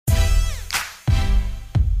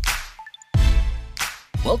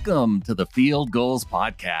Welcome to the Field Goals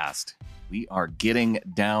Podcast. We are getting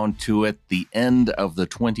down to it, the end of the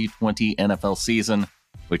 2020 NFL season,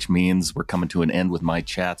 which means we're coming to an end with my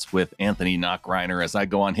chats with Anthony Knockreiner as I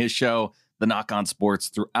go on his show, The Knock on Sports,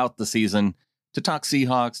 throughout the season to talk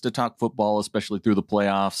Seahawks, to talk football, especially through the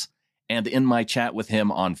playoffs. And in my chat with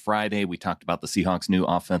him on Friday, we talked about the Seahawks' new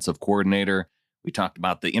offensive coordinator. We talked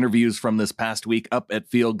about the interviews from this past week up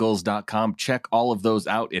at fieldgoals.com. Check all of those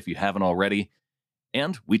out if you haven't already.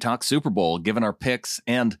 And we talk Super Bowl, given our picks,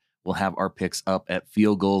 and we'll have our picks up at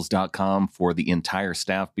fieldgoals.com for the entire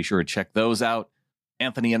staff. Be sure to check those out.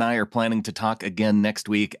 Anthony and I are planning to talk again next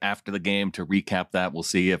week after the game to recap that. We'll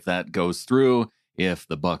see if that goes through, if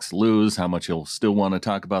the Bucs lose, how much you'll still want to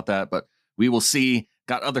talk about that, but we will see.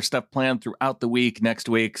 Got other stuff planned throughout the week next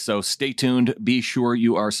week, so stay tuned. Be sure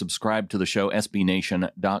you are subscribed to the show,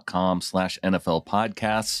 sbnation.com/NFL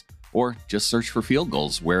podcasts, or just search for Field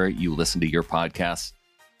Goals where you listen to your podcasts.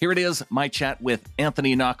 Here it is, my chat with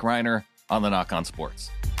Anthony Knockreiner on the Knock on Sports.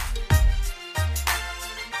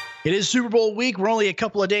 It is Super Bowl week. We're only a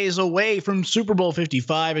couple of days away from Super Bowl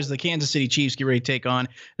 55 as the Kansas City Chiefs get ready to take on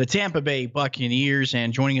the Tampa Bay Buccaneers.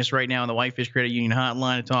 And joining us right now on the Whitefish Credit Union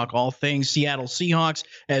Hotline to talk all things Seattle Seahawks,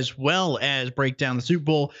 as well as break down the Super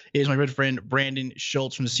Bowl, is my good friend Brandon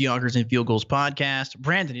Schultz from the Seahawkers and Field Goals podcast.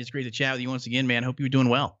 Brandon, it's great to chat with you once again, man. Hope you're doing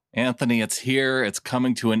well. Anthony, it's here. It's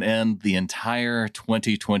coming to an end. The entire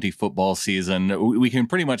 2020 football season. We can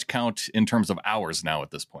pretty much count in terms of hours now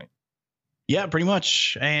at this point. Yeah, pretty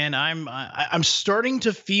much. And I'm starting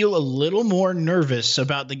to feel a little more nervous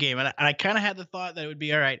about the game. And I kind of had the thought that it would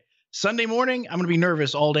be, all right, Sunday morning, I'm going to be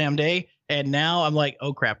nervous all damn day. And now I'm like,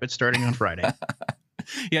 oh, crap, it's starting on Friday.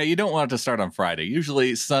 Yeah, you don't want it to start on Friday.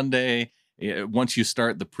 Usually Sunday, once you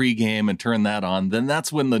start the pregame and turn that on, then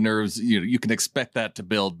that's when the nerves, you can expect that to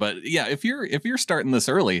build. But yeah, if you're starting this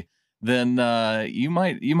early, then you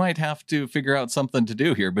might have to figure out something to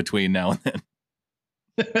do here between now and then.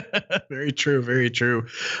 Very true. Very true.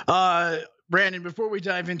 Brandon, before we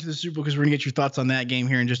dive into the Super Bowl, because we're going to get your thoughts on that game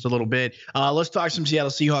here in just a little bit, let's talk some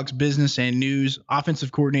Seattle Seahawks business and news.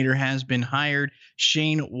 Offensive coordinator has been hired.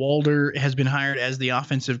 Shane Walder has been hired as the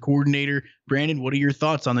offensive coordinator. Brandon, what are your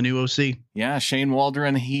thoughts on the new OC? Yeah, Shane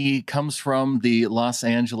Waldron, he comes from the Los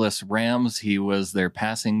Angeles Rams. He was their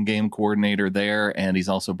passing game coordinator there, and he's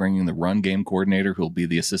also bringing the run game coordinator, who will be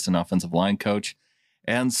the assistant offensive line coach.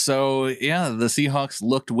 And so, yeah, the Seahawks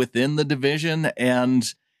looked within the division and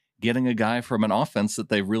getting a guy from an offense that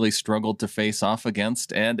they've really struggled to face off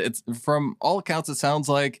against. And it's, from all accounts, it sounds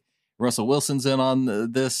like Russell Wilson's in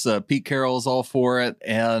on this. Pete Carroll's all for it.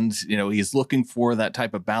 And, he's looking for that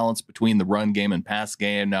type of balance between the run game and pass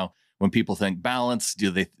game. Now, when people think balance, do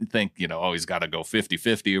they think, he's got to go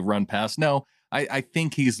 50-50 of run pass? No, I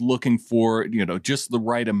think he's looking for, just the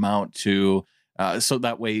right amount to so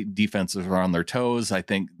that way defenses are on their toes. I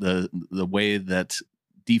think the way that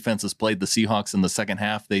defenses played the Seahawks in the second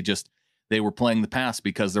half, they were playing the pass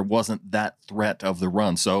because there wasn't that threat of the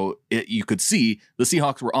run. So you could see the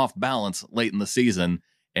Seahawks were off balance late in the season,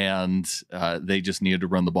 and they just needed to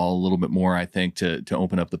run the ball a little bit more, I think, to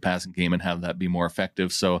open up the passing game and have that be more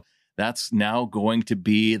effective. So that's now going to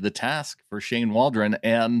be the task for Shane Waldron.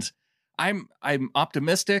 And I'm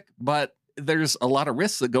optimistic, but there's a lot of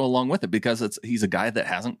risks that go along with it because he's a guy that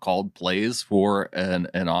hasn't called plays for an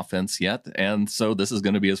offense yet. And so this is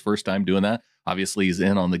going to be his first time doing that. Obviously he's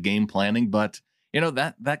in on the game planning, but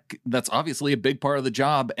that's obviously a big part of the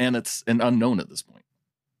job, and it's an unknown at this point.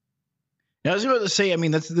 Now, I was about to say,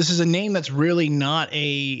 this is a name that's really not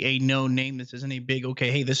a known name. This isn't a big, okay,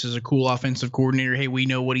 hey, this is a cool offensive coordinator. Hey, we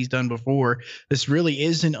know what he's done before. This really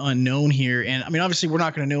is an unknown here. And obviously we're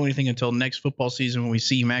not going to know anything until next football season when we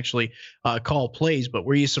see him actually call plays. But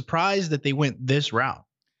were you surprised that they went this route?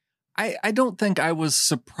 I don't think I was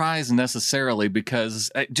surprised necessarily because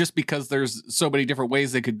there's so many different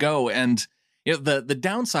ways they could go. And the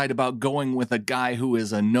downside about going with a guy who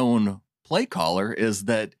is a known play caller is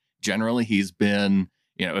that generally he's been,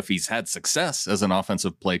 if he's had success as an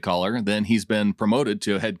offensive play caller, then he's been promoted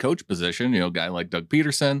to a head coach position, a guy like Doug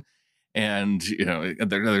Peterson. And,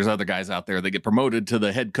 there's other guys out there that get promoted to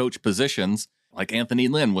the head coach positions. Like Anthony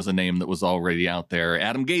Lynn was a name that was already out there.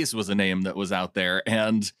 Adam Gase was a name that was out there.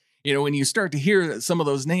 And, when you start to hear some of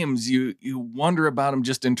those names, you wonder about them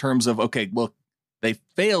just in terms of, okay, well, they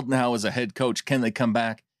failed now as a head coach. Can they come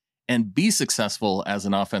back and be successful as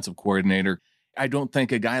an offensive coordinator? I don't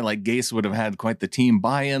think a guy like Gase would have had quite the team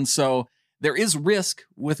buy-in. So there is risk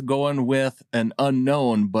with going with an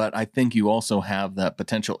unknown, but I think you also have that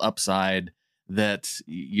potential upside that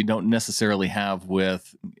you don't necessarily have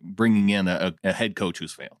with bringing in a head coach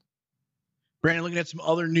who's failed. Brandon, looking at some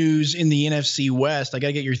other news in the NFC West, I got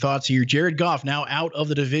to get your thoughts here. Jared Goff now out of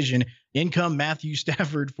the division. In come Matthew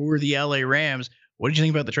Stafford for the LA Rams. What did you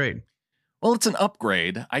think about the trade? Well, it's an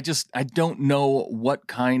upgrade. I don't know what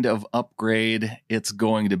kind of upgrade it's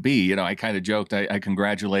going to be. You know, I kind of joked. I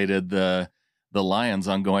congratulated the Lions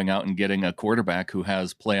on going out and getting a quarterback who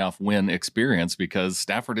has playoff win experience, because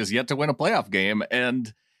Stafford is yet to win a playoff game.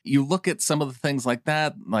 And you look at some of the things like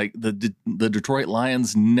that, like the Detroit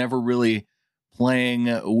Lions never really playing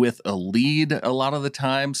with a lead a lot of the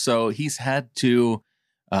time. So he's had to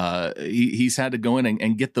he's had to go in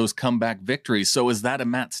and get those comeback victories. So is that a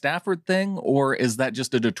Matt Stafford thing, or is that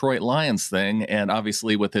just a Detroit Lions thing? And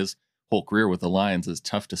obviously with his whole career with the Lions, it's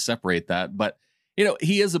tough to separate that. But, you know,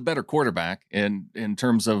 he is a better quarterback in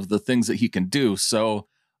terms of the things that he can do. So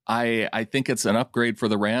I think it's an upgrade for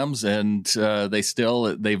the Rams, and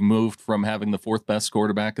they've moved from having the fourth best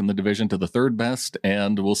quarterback in the division to the third best,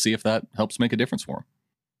 and we'll see if that helps make a difference for him.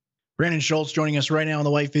 Brandon Schultz joining us right now on the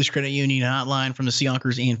Whitefish Credit Union hotline from the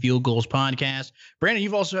Seahawks and Field Goals podcast. Brandon,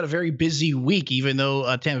 you've also had a very busy week, even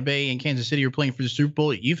though Tampa Bay and Kansas City are playing for the Super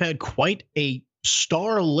Bowl. You've had quite a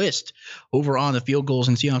star list over on the Field Goals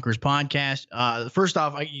and Seahawks podcast. First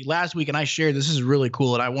off, last week, and I shared this is really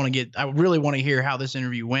cool, and I really want to hear how this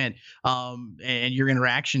interview went, and your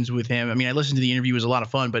interactions with him. I mean, I listened to the interview; it was a lot of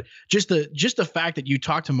fun, but just the fact that you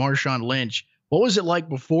talked to Marshawn Lynch. What was it like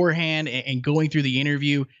beforehand and going through the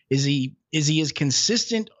interview? Is he as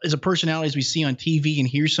consistent as a personality as we see on TV and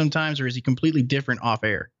hear sometimes, or is he completely different off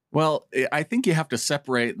air? Well, I think you have to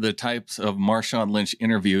separate the types of Marshawn Lynch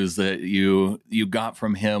interviews that you got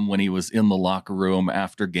from him when he was in the locker room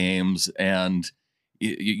after games, and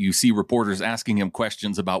you see reporters asking him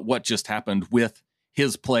questions about what just happened with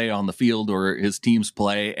his play on the field or his team's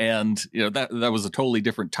play, and you know that was a totally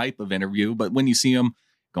different type of interview. But when you see him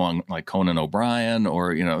going like Conan O'Brien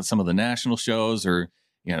or, you know, some of the national shows, or,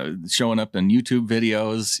 you know, showing up in YouTube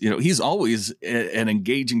videos, you know, he's always an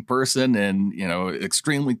engaging person and, you know,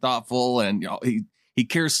 extremely thoughtful. And, you know, he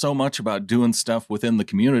cares so much about doing stuff within the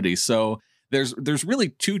community. So there's really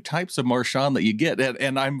two types of Marshawn that you get.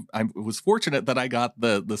 And I was fortunate that I got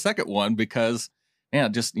the second one, because, yeah,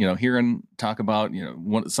 just, you know, hearing talk about, you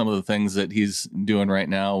know, some of the things that he's doing right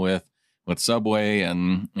now with Subway,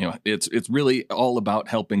 and you know it's really all about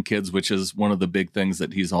helping kids, which is one of the big things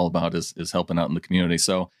that he's all about is helping out in the community.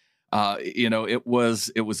 So you know, it was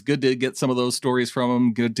good to get some of those stories from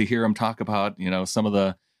him, good to hear him talk about, you know, some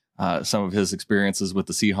of his experiences with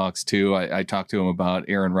the Seahawks too. I talked to him about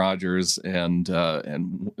Aaron Rodgers and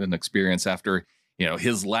an experience after, you know,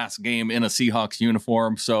 his last game in a Seahawks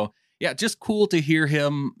uniform. So yeah, just cool to hear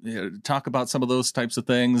him, you know, talk about some of those types of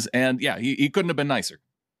things. And yeah, he couldn't have been nicer.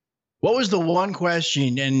 What was the one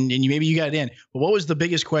question, and maybe you got it in, but what was the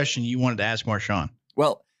biggest question you wanted to ask Marshawn?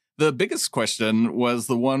 Well, the biggest question was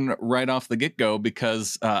the one right off the get-go,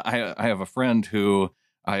 because I have a friend who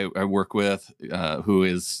I work with who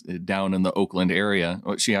is down in the Oakland area.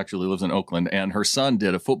 She actually lives in Oakland, and her son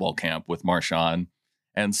did a football camp with Marshawn.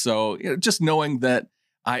 And so, you know, just knowing that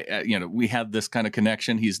we had this kind of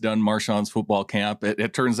connection, he's done Marshawn's football camp.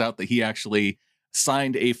 It turns out that he actually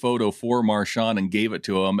signed a photo for Marshawn and gave it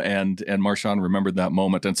to him, and Marshawn remembered that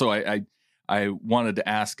moment. And so I wanted to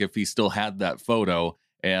ask if he still had that photo,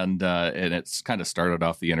 and it's kind of started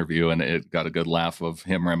off the interview, and it got a good laugh of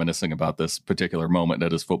him reminiscing about this particular moment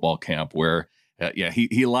at his football camp where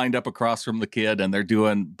he lined up across from the kid and they're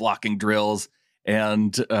doing blocking drills,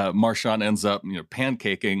 and Marshawn ends up, you know,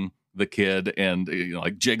 pancaking the kid and, you know,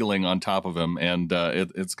 like jiggling on top of him. And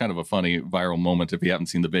it's kind of a funny viral moment if you haven't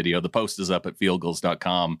seen the video. The post is up at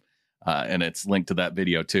fieldgoals.com and it's linked to that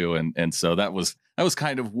video too. And so that was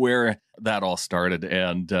kind of where that all started.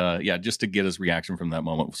 And just to get his reaction from that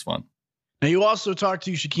moment was fun. Now, you also talked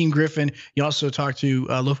to Shaquem Griffin. You also talked to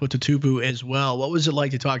Lofa Tatupu as well. What was it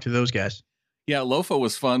like to talk to those guys? Yeah, Lofa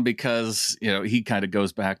was fun because, you know, he kind of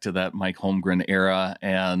goes back to that Mike Holmgren era,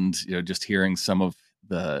 and, you know, just hearing some of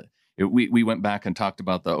we went back and talked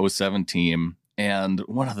about the 07 team. And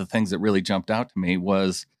one of the things that really jumped out to me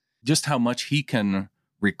was just how much he can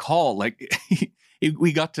recall. Like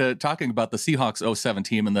we got to talking about the Seahawks 07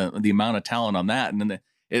 team and the amount of talent on that. And then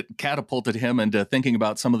it catapulted him into thinking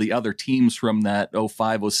about some of the other teams from that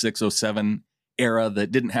 05, 06, 07 era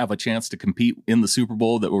that didn't have a chance to compete in the Super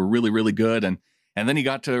Bowl that were really, really good. And then he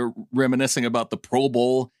got to reminiscing about the Pro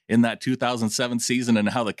Bowl in that 2007 season and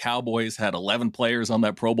how the Cowboys had 11 players on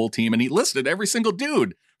that Pro Bowl team. And he listed every single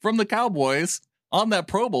dude from the Cowboys on that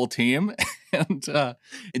Pro Bowl team. And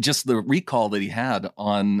just the recall that he had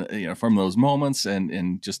on, you know, from those moments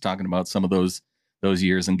and just talking about some of those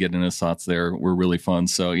years and getting his thoughts there were really fun.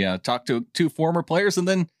 So, yeah, talked to two former players and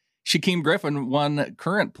then Shaquem Griffin, one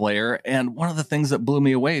current player. And one of the things that blew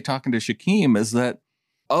me away talking to Shaquem is that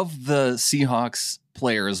of the Seahawks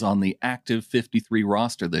players on the active 53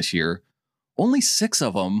 roster this year, only 6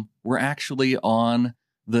 of them were actually on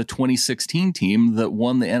the 2016 team that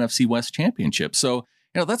won the NFC West championship. So,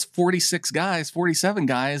 that's 46 guys, 47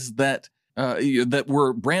 guys that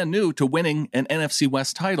were brand new to winning an NFC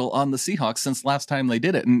West title on the Seahawks since last time they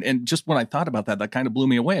did it. And just when I thought about that, that kind of blew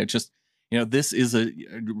me away. It's just, this is a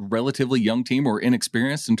relatively young team or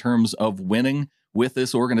inexperienced in terms of winning with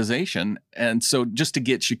this organization. And so just to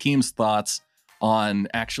get Shaquem's thoughts on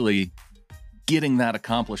actually getting that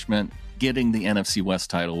accomplishment, getting the NFC West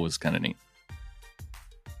title was kind of neat.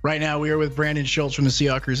 Right now, we are with Brandon Schultz from the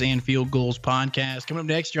Seahawkers and Field Goals podcast. Coming up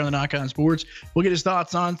next year on the Knock On Sports, we'll get his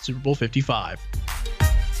thoughts on Super Bowl 55.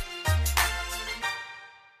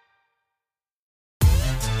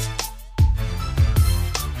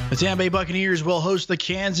 The Tampa Bay Buccaneers will host the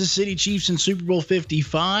Kansas City Chiefs in Super Bowl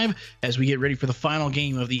 55 as we get ready for the final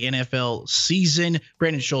game of the NFL season.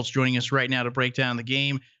 Brandon Schultz joining us right now to break down the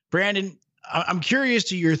game. Brandon, I'm curious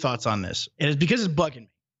to your thoughts on this. And it's because it's bugging me.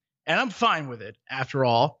 And I'm fine with it, after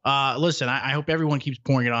all. Listen, I hope everyone keeps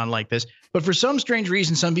pouring it on like this. But for some strange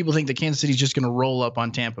reason, some people think that Kansas City is just going to roll up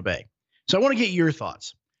on Tampa Bay. So I want to get your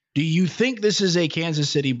thoughts. Do you think this is a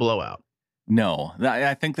Kansas City blowout? No,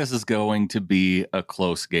 I think this is going to be a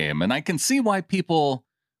close game. And I can see why people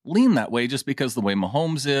lean that way just because the way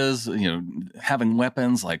Mahomes is, having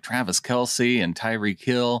weapons like Travis Kelce and Tyreek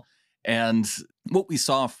Hill. And what we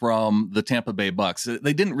saw from the Tampa Bay Bucks,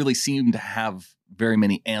 they didn't really seem to have very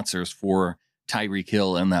many answers for Tyreek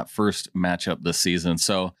Hill in that first matchup this season.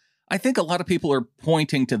 So I think a lot of people are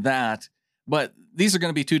pointing to that, but these are going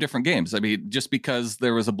to be 2 different games. I mean, just because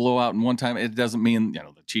there was a blowout in one time, it doesn't mean,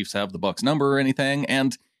 the Chiefs have the Bucks number or anything.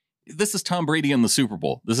 And this is Tom Brady in the Super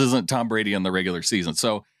Bowl. This isn't Tom Brady in the regular season.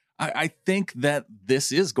 So I think that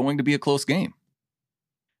this is going to be a close game.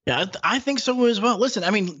 Yeah, I think so as well. Listen, I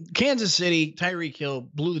mean, Kansas City, Tyreek Hill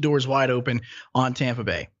blew the doors wide open on Tampa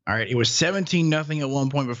Bay. All right, it was 17-0 at one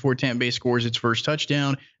point before Tampa Bay scores its first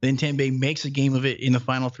touchdown. Then Tampa Bay makes a game of it in the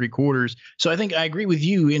final 3 quarters. So I think I agree with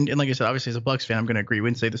you. And like I said, obviously as a Bucs fan, I'm going to agree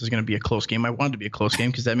and say this is going to be a close game. I want it to be a close game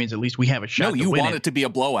because that means at least we have a shot. No, you to win want it to be a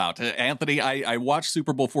blowout, Anthony. I watched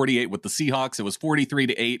Super Bowl 48 with the Seahawks. It was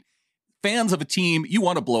 43-8. Fans of a team, you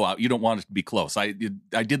want a blowout. You don't want it to be close. I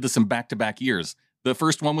did this in back-to-back years. The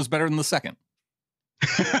first one was better than the second.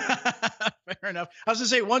 Fair enough. I was going to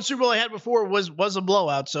say one Super Bowl I had before was a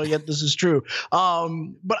blowout. So yeah, this is true.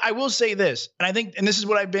 But I will say this, and I think, and this is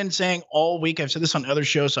what I've been saying all week. I've said this on other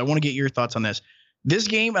shows. So I want to get your thoughts on this. This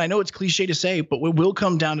game, and I know it's cliche to say, but it will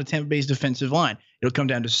come down to Tampa Bay's defensive line. It'll come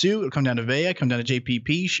down to Sue. It'll come down to Vea. Come down to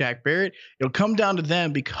JPP, Shaq Barrett. It'll come down to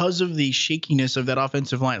them because of the shakiness of that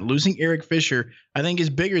offensive line. Losing Eric Fisher, I think,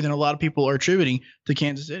 is bigger than a lot of people are attributing to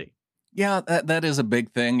Kansas City. Yeah, that is a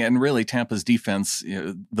big thing. And really Tampa's defense,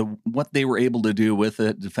 what they were able to do with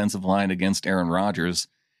the defensive line against Aaron Rodgers,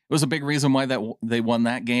 it was a big reason why they won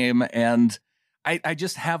that game. And I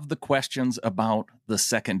just have the questions about the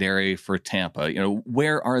secondary for Tampa.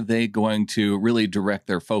 Where are they going to really direct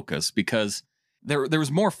their focus? Because there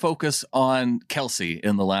was more focus on Kelce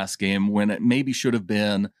in the last game when it maybe should have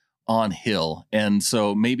been on Hill. And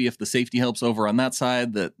so maybe if the safety helps over on that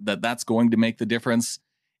side, that's going to make the difference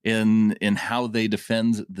in how they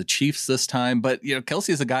defend the Chiefs this time. But, Kelce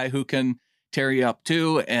is a guy who can tear you up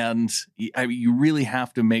too. And you really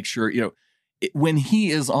have to make sure, when he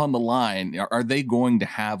is on the line, are they going to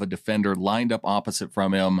have a defender lined up opposite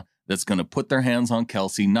from him that's going to put their hands on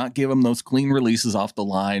Kelce, not give him those clean releases off the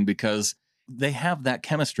line, because they have that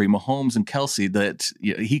chemistry, Mahomes and Kelce, that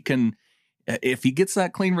he can, if he gets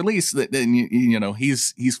that clean release, then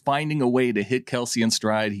he's finding a way to hit Kelce in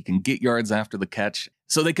stride. He can get yards after the catch,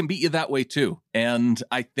 so they can beat you that way too. And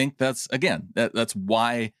I think that's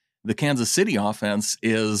why the Kansas City offense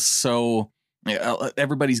is so.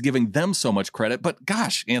 Everybody's giving them so much credit. But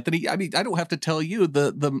gosh, Anthony, I mean, I don't have to tell you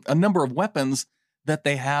a number of weapons that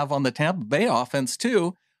they have on the Tampa Bay offense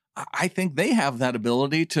too. I think they have that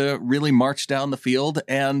ability to really march down the field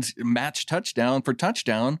and match touchdown for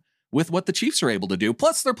touchdown with what the Chiefs are able to do.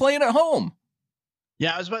 Plus, they're playing at home.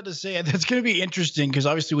 Yeah, I was about to say that's going to be interesting because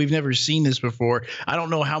obviously we've never seen this before. I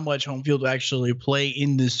don't know how much home field will actually play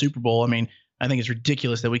in this Super Bowl. I mean, I think it's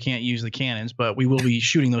ridiculous that we can't use the cannons, but we will be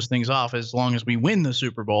shooting those things off as long as we win the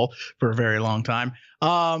Super Bowl for a very long time.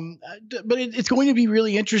 But it's going to be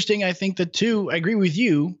really interesting. I think that too. I agree with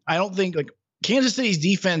you. I don't think Kansas City's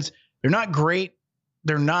defense, they're not great.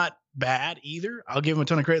 They're not bad either. I'll give them a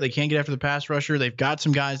ton of credit. They can get after the pass rusher. They've got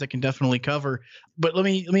some guys that can definitely cover. But let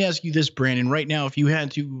me ask you this, Brandon. Right now, if you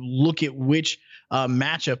had to look at which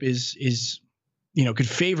matchup is could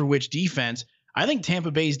favor which defense, I think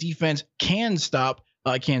Tampa Bay's defense can stop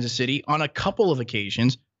Kansas City on a couple of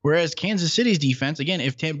occasions. Whereas Kansas City's defense, again,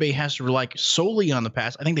 if Tampa Bay has to rely solely on the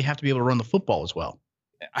pass, I think they have to be able to run the football as well.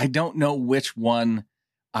 I don't know which one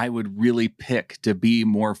I would really pick to be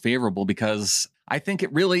more favorable, because I think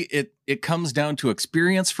it comes down to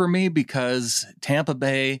experience for me, because Tampa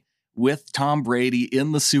Bay with Tom Brady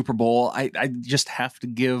in the Super Bowl, I just have to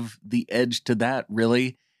give the edge to that,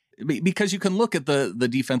 really, because you can look at the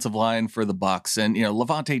defensive line for the Bucs, and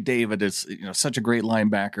Levante David is such a great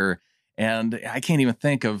linebacker. And I can't even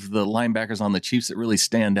think of the linebackers on the Chiefs that really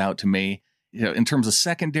stand out to me. In terms of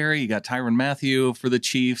secondary, you got Tyrann Mathieu for the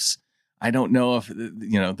Chiefs. I don't know if,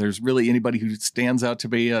 there's really anybody who stands out to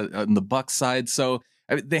me on the Bucs side. So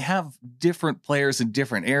they have different players in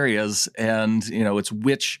different areas, and, it's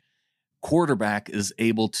which quarterback is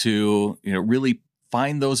able to, really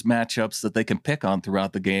find those matchups that they can pick on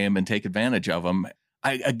throughout the game and take advantage of them.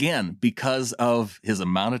 Again, because of his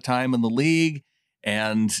amount of time in the league,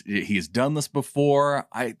 and he's done this before,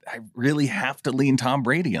 I really have to lean Tom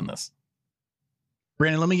Brady in this.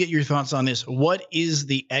 Brandon, let me get your thoughts on this. What is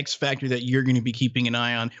the X factor that you're going to be keeping an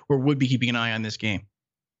eye on, or would be keeping an eye on this game?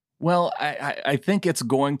 Well, I think it's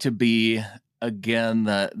going to be, again,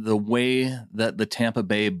 the way that the Tampa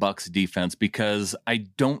Bay Bucs defense, because I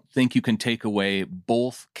don't think you can take away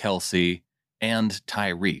both Kelsey and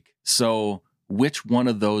Tyreek. So which one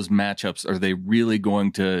of those matchups are they really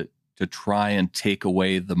going to try and take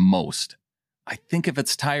away the most? I think if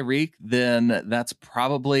it's Tyreek, then that's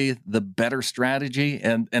probably the better strategy.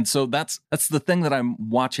 And so that's the thing that I'm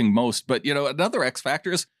watching most. But, another X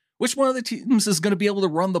factor is which one of the teams is going to be able to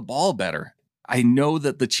run the ball better. I know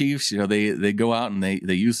that the Chiefs, they go out and they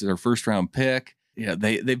use their first round pick.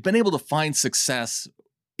 They've been able to find success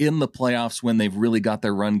in the playoffs when they've really got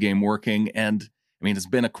their run game working. And I mean, it's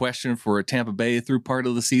been a question for Tampa Bay through part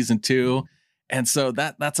of the season too. And so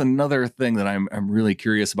that's another thing that I'm really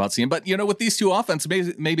curious about seeing. But, with these two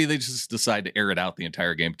offenses, maybe they just decide to air it out the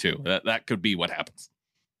entire game too. That could be what happens.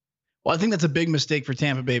 Well, I think that's a big mistake for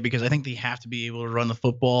Tampa Bay, because I think they have to be able to run the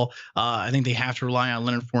football. I think they have to rely on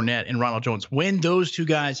Leonard Fournette and Ronald Jones. When those two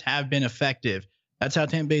guys have been effective, that's how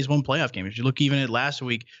Tampa Bay's won playoff games. If you look even at last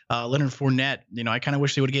week, Leonard Fournette, I kind of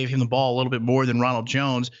wish they would have gave him the ball a little bit more than Ronald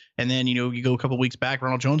Jones. And then, you go a couple of weeks back,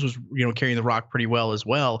 Ronald Jones was, carrying the rock pretty well as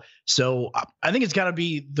well. So I think it's got to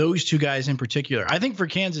be those two guys in particular. I think for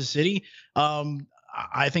Kansas City,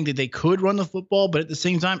 I think that they could run the football, but at the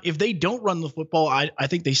same time, if they don't run the football, I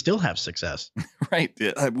think they still have success. Right.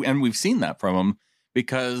 And we've seen that from them,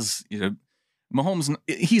 because, Mahomes,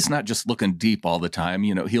 he's not just looking deep all the time.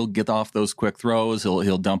 He'll get off those quick throws.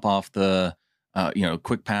 He'll dump off the,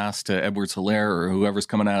 quick pass to Edwards-Helaire or whoever's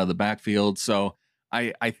coming out of the backfield. So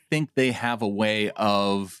I think they have a way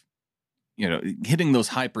of, hitting those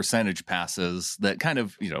high percentage passes that kind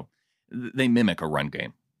of, they mimic a run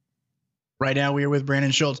game. Right now, we are with Brandon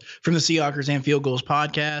Schultz from the Seahawks and Field Goals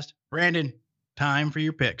podcast. Brandon, time for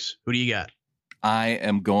your picks. Who do you got? I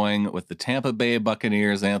am going with the Tampa Bay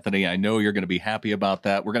Buccaneers, Anthony. I know you're going to be happy about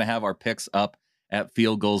that. We're going to have our picks up at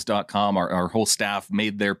fieldgoals.com. Our whole staff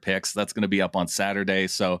made their picks. That's going to be up on Saturday.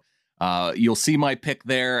 So you'll see my pick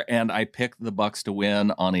there. And I picked the Bucs to win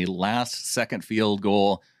on a last-second field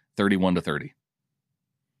goal, 31-30.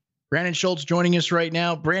 Brandon Schultz joining us right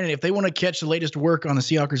now. Brandon, if they want to catch the latest work on the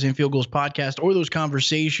Seahawks and Field Goals podcast, or those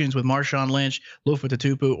conversations with Marshawn Lynch, Lofa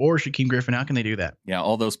Tatupu, or Shaquem Griffin, how can they do that? Yeah,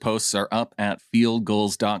 all those posts are up at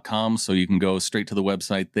fieldgoals.com, so you can go straight to the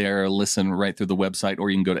website there, listen right through the website, or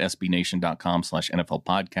you can go to sbnation.com/NFL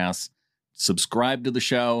podcasts, subscribe to the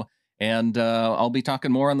show, and I'll be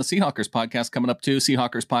talking more on the Seahawkers podcast coming up too,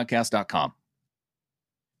 seahawkerspodcast.com.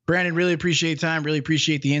 Brandon, really appreciate time. Really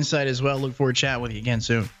appreciate the insight as well. Look forward to chatting with you again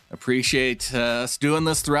soon. Appreciate us doing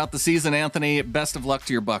this throughout the season, Anthony. Best of luck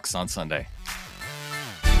to your Bucs on Sunday.